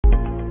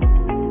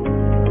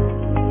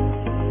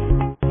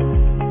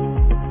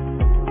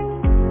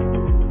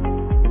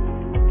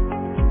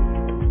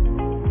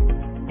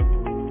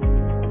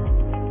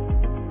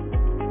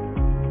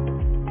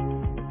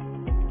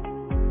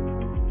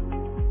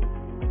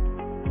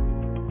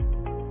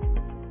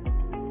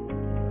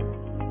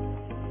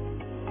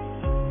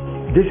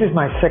This is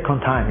my second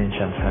time in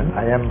Shenzhen.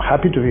 I am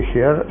happy to be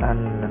here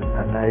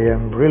and I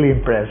am really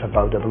impressed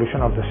about the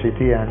evolution of the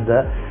city and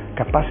the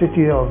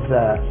capacity of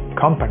the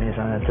companies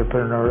and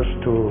entrepreneurs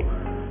to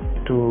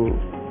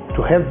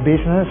have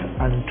business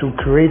and to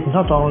create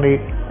not only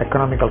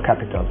economical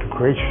capital, to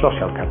create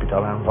social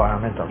capital and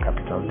environmental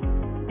capital.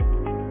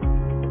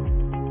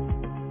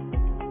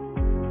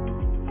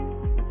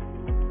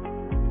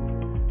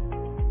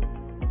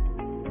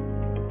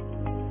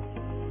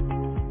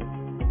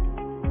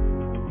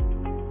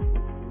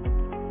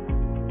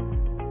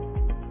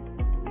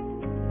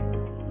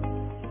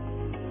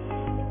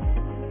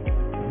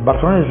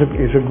 Barcelona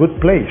is a good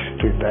place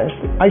to invest.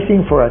 I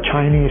think for a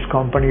Chinese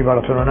company,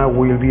 Barcelona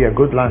will be a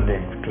good landing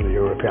to the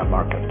European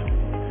market.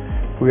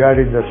 We are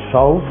in the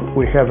south,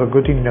 we have a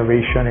good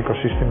innovation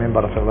ecosystem in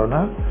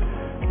Barcelona,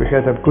 we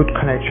have good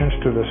connections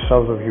to the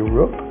south of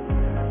Europe,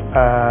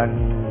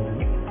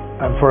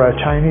 and for a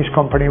Chinese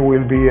company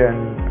will be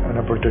an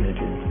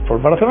opportunity. For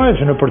Barcelona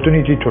it's an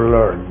opportunity to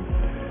learn,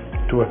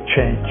 to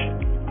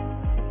exchange.